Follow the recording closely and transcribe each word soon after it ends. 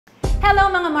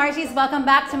Hello mga Marchies, welcome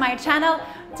back to my channel.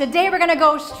 Today we're gonna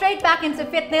go straight back into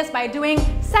fitness by doing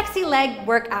sexy leg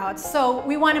workouts. So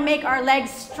we wanna make our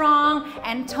legs strong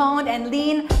and toned and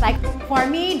lean. Like for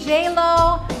me,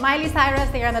 J-Lo, Miley Cyrus,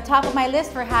 they are on the top of my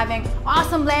list for having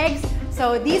awesome legs.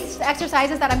 So these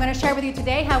exercises that I'm gonna share with you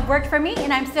today have worked for me,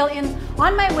 and I'm still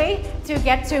on my way to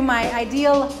get to my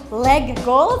ideal leg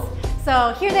goals.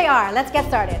 So here they are, let's get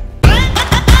started.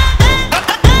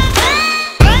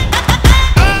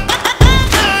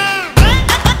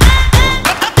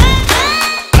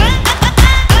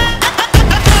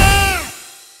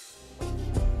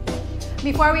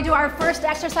 Before we do our first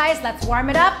exercise, let's warm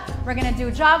it up. We're gonna do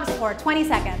jogs for 20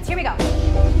 seconds. Here we go.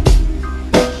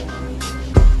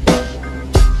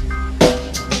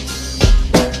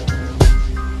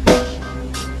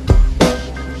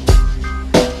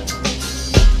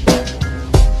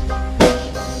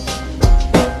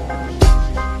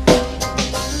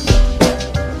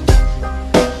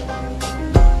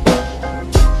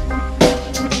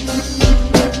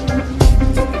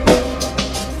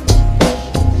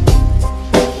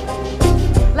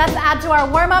 Our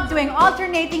warm-up doing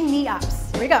alternating knee ups.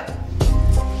 Here we go.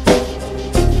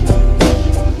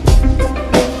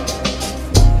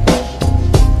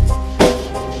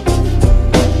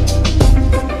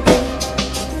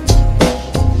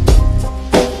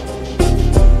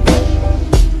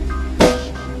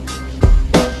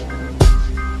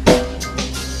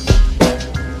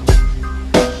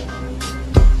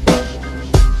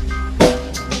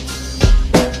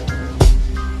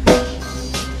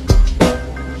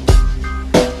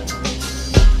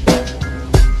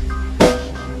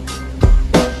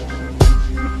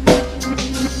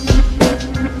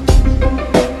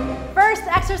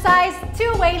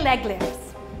 Two-way leg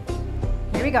lifts.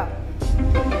 Here we go.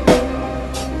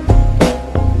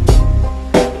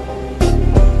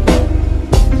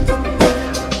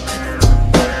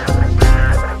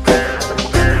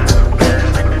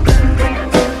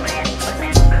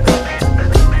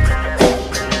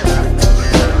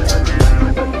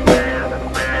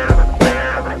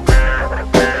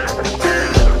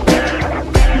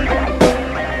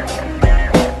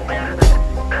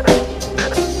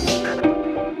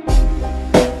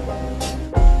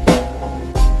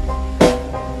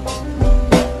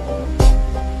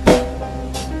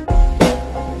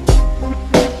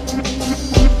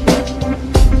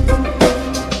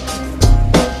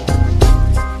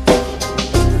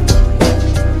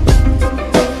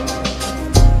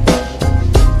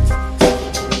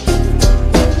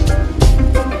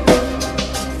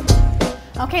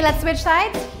 Okay, let's switch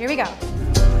sides. Here we go.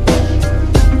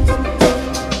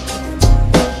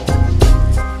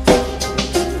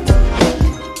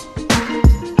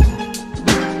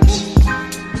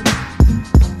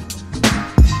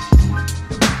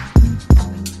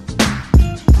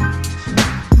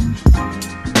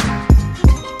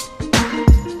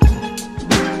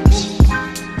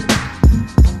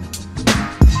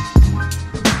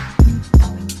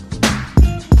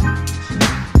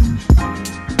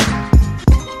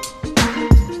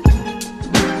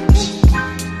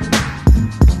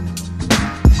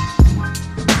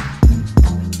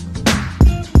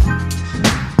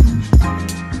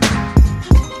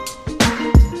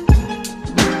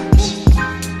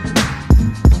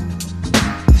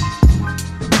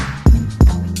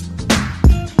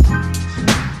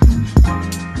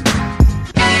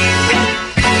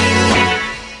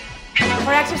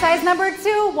 Exercise number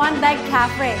 2, one leg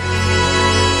calf raise.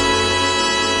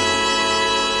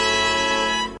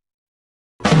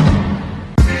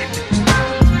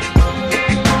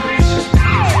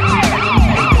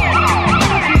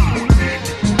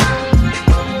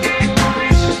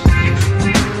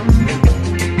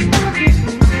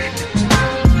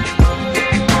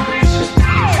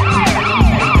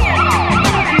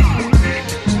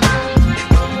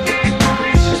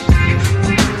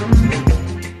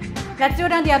 Let's do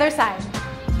it on the other side.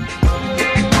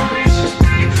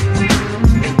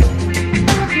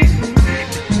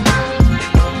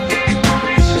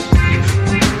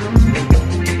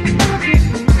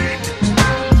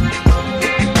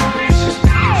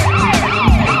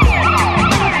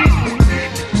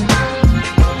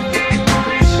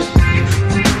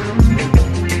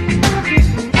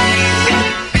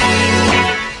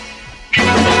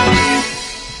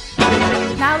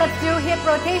 Now let's do hip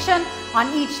rotation on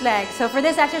each leg. So for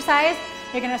this exercise,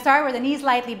 you're gonna start with the knees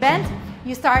lightly bent.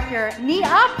 You start your knee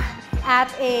up at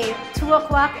a 2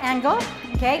 o'clock angle,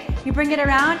 okay? You bring it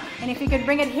around, and if you could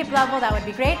bring it hip level, that would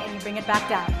be great, and you bring it back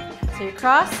down. So you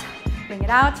cross, bring it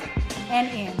out, and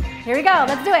in. Here we go,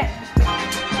 let's do it.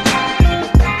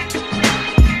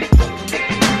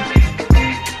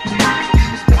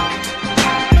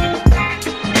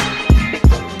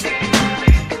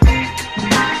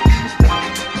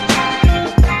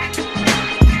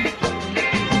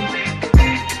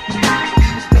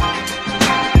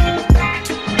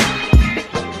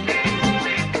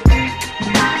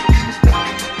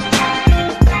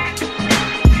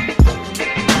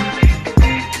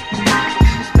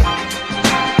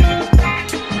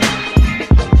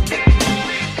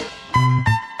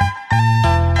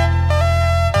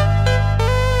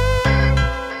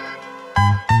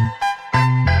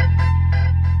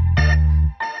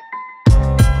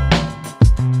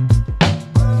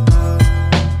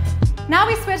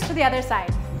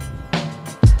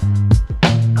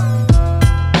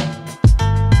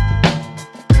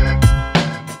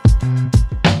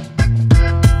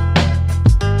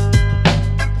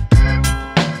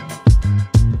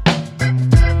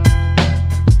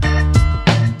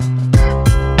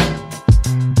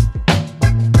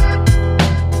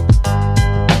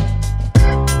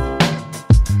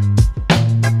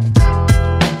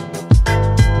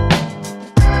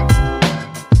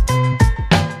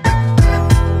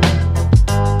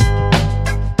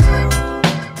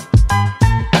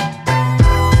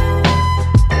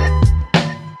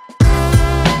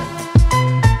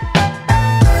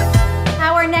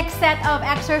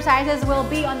 exercises will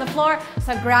be on the floor.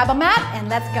 So grab a mat and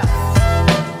let's go.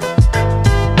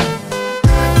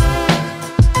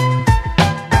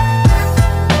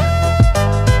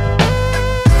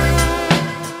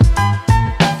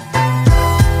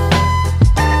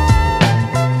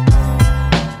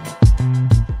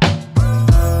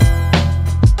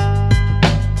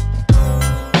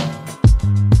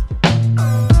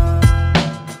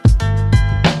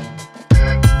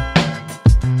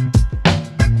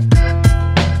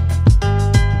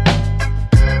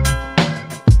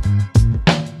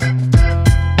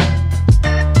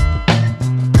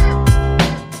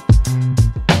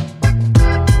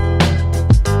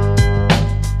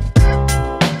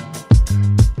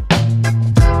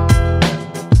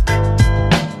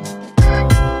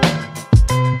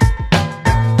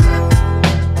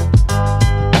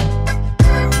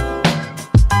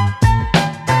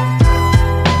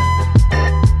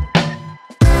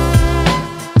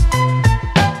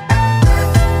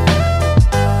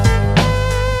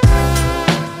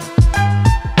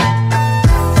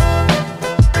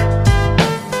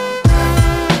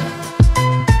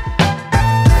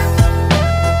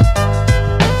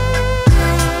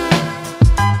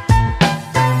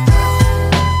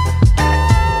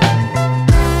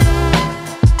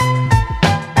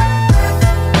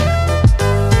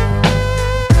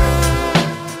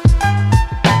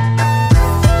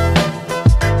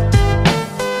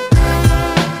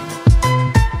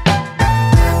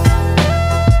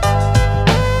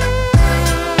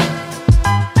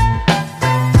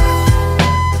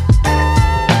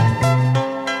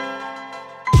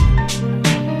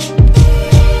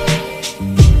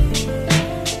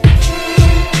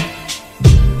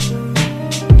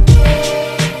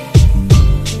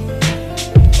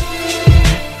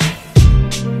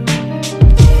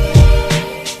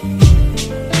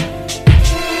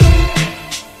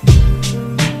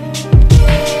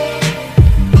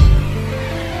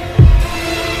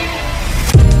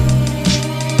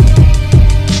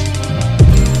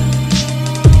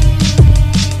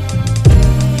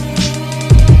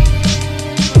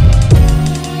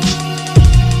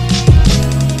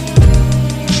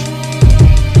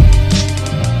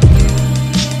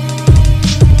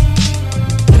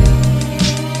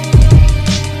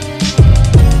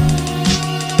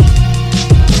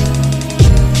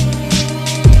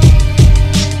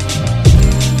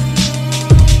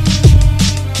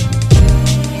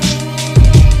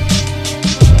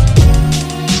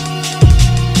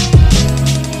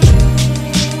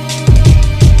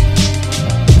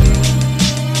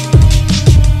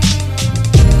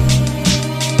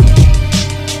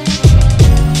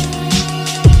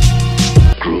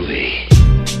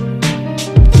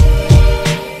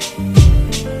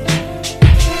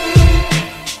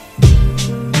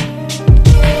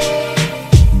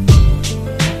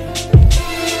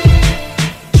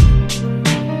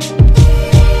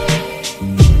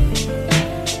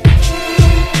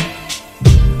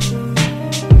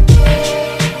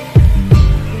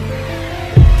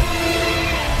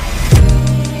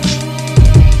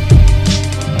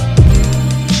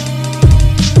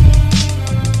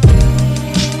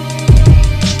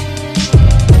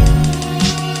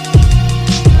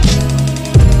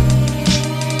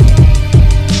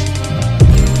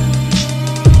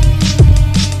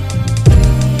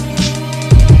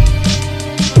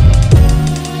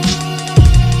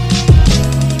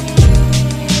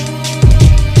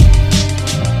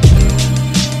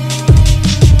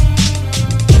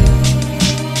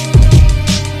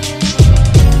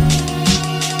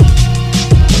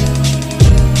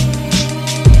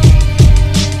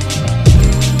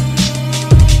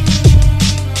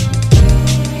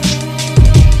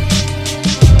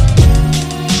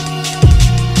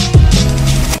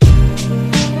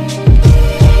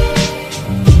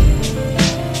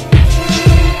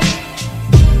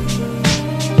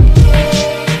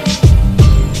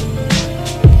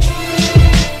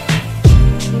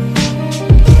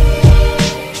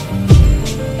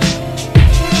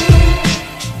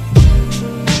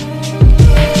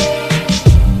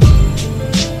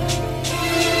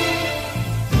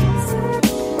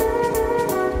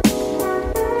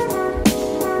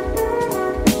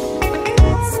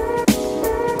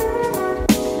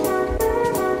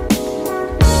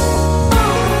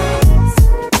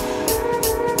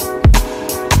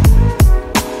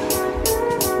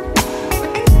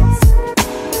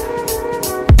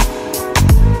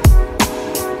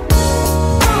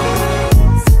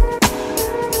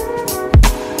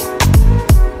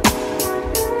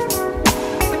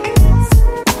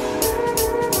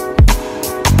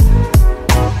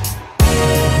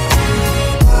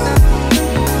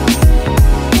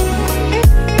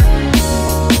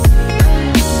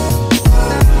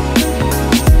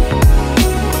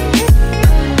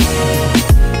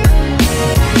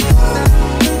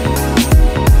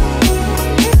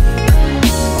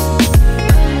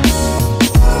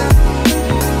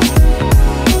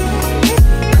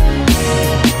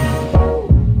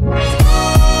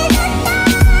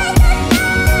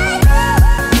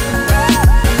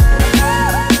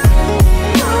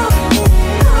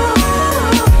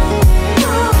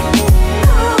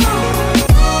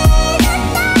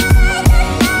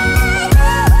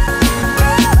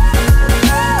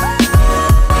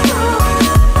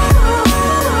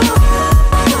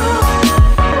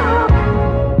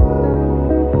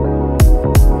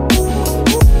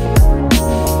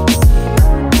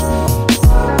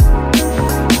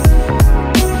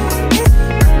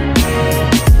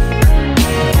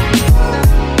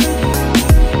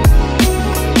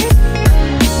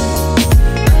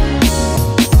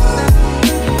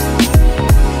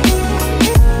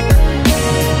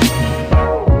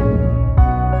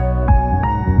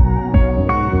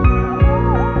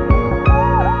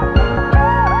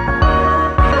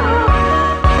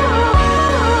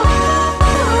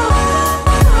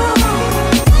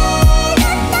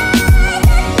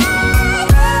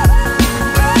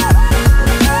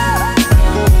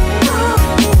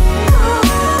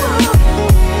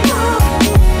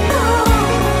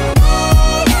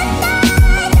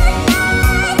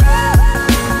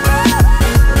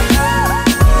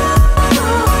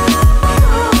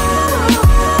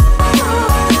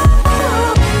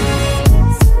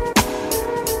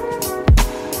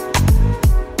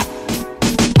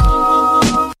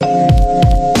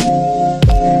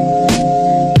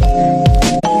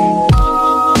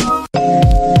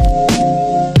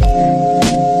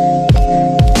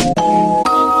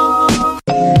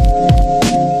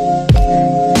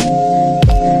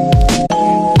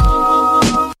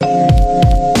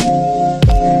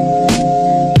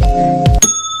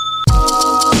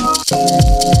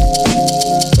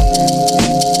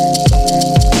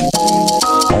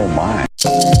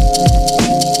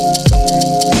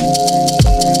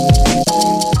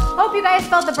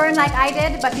 like I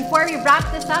did, but before we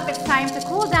wrap this up, it's time to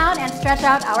cool down and stretch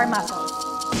out our muscles.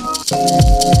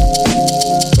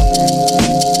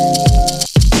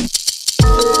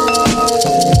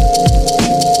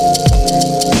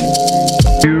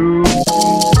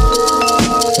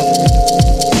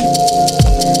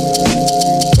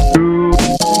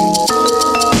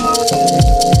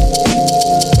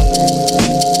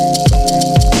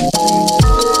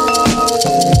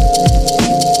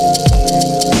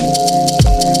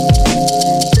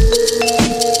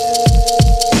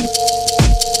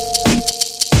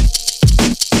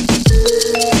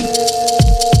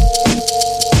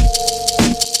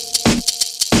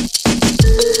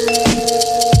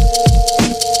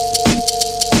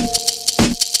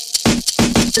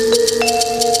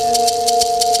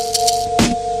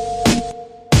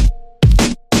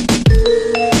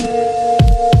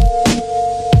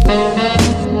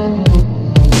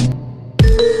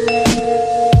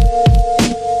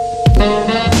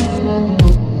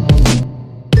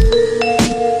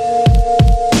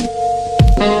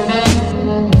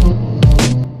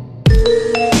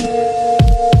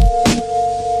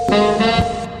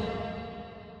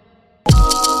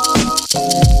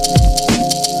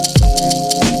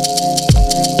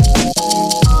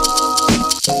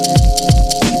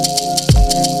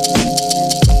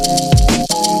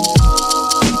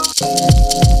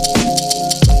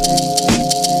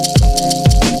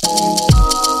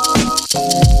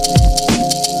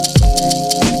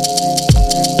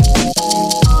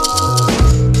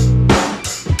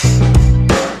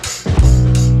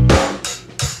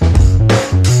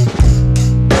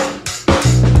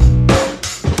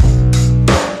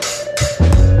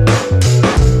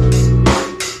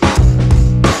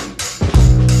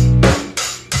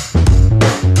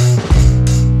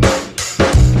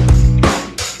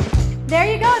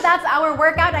 That's our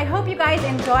workout. I hope you guys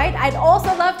enjoyed. I'd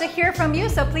also love to hear from you,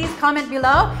 so please comment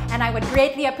below, and I would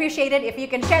greatly appreciate it if you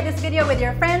can share this video with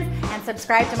your friends and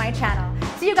subscribe to my channel.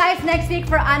 See you guys next week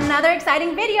for another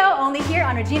exciting video only here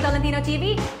on Regine Tolentino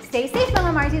TV. Stay safe,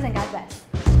 mga Marties, and God bless.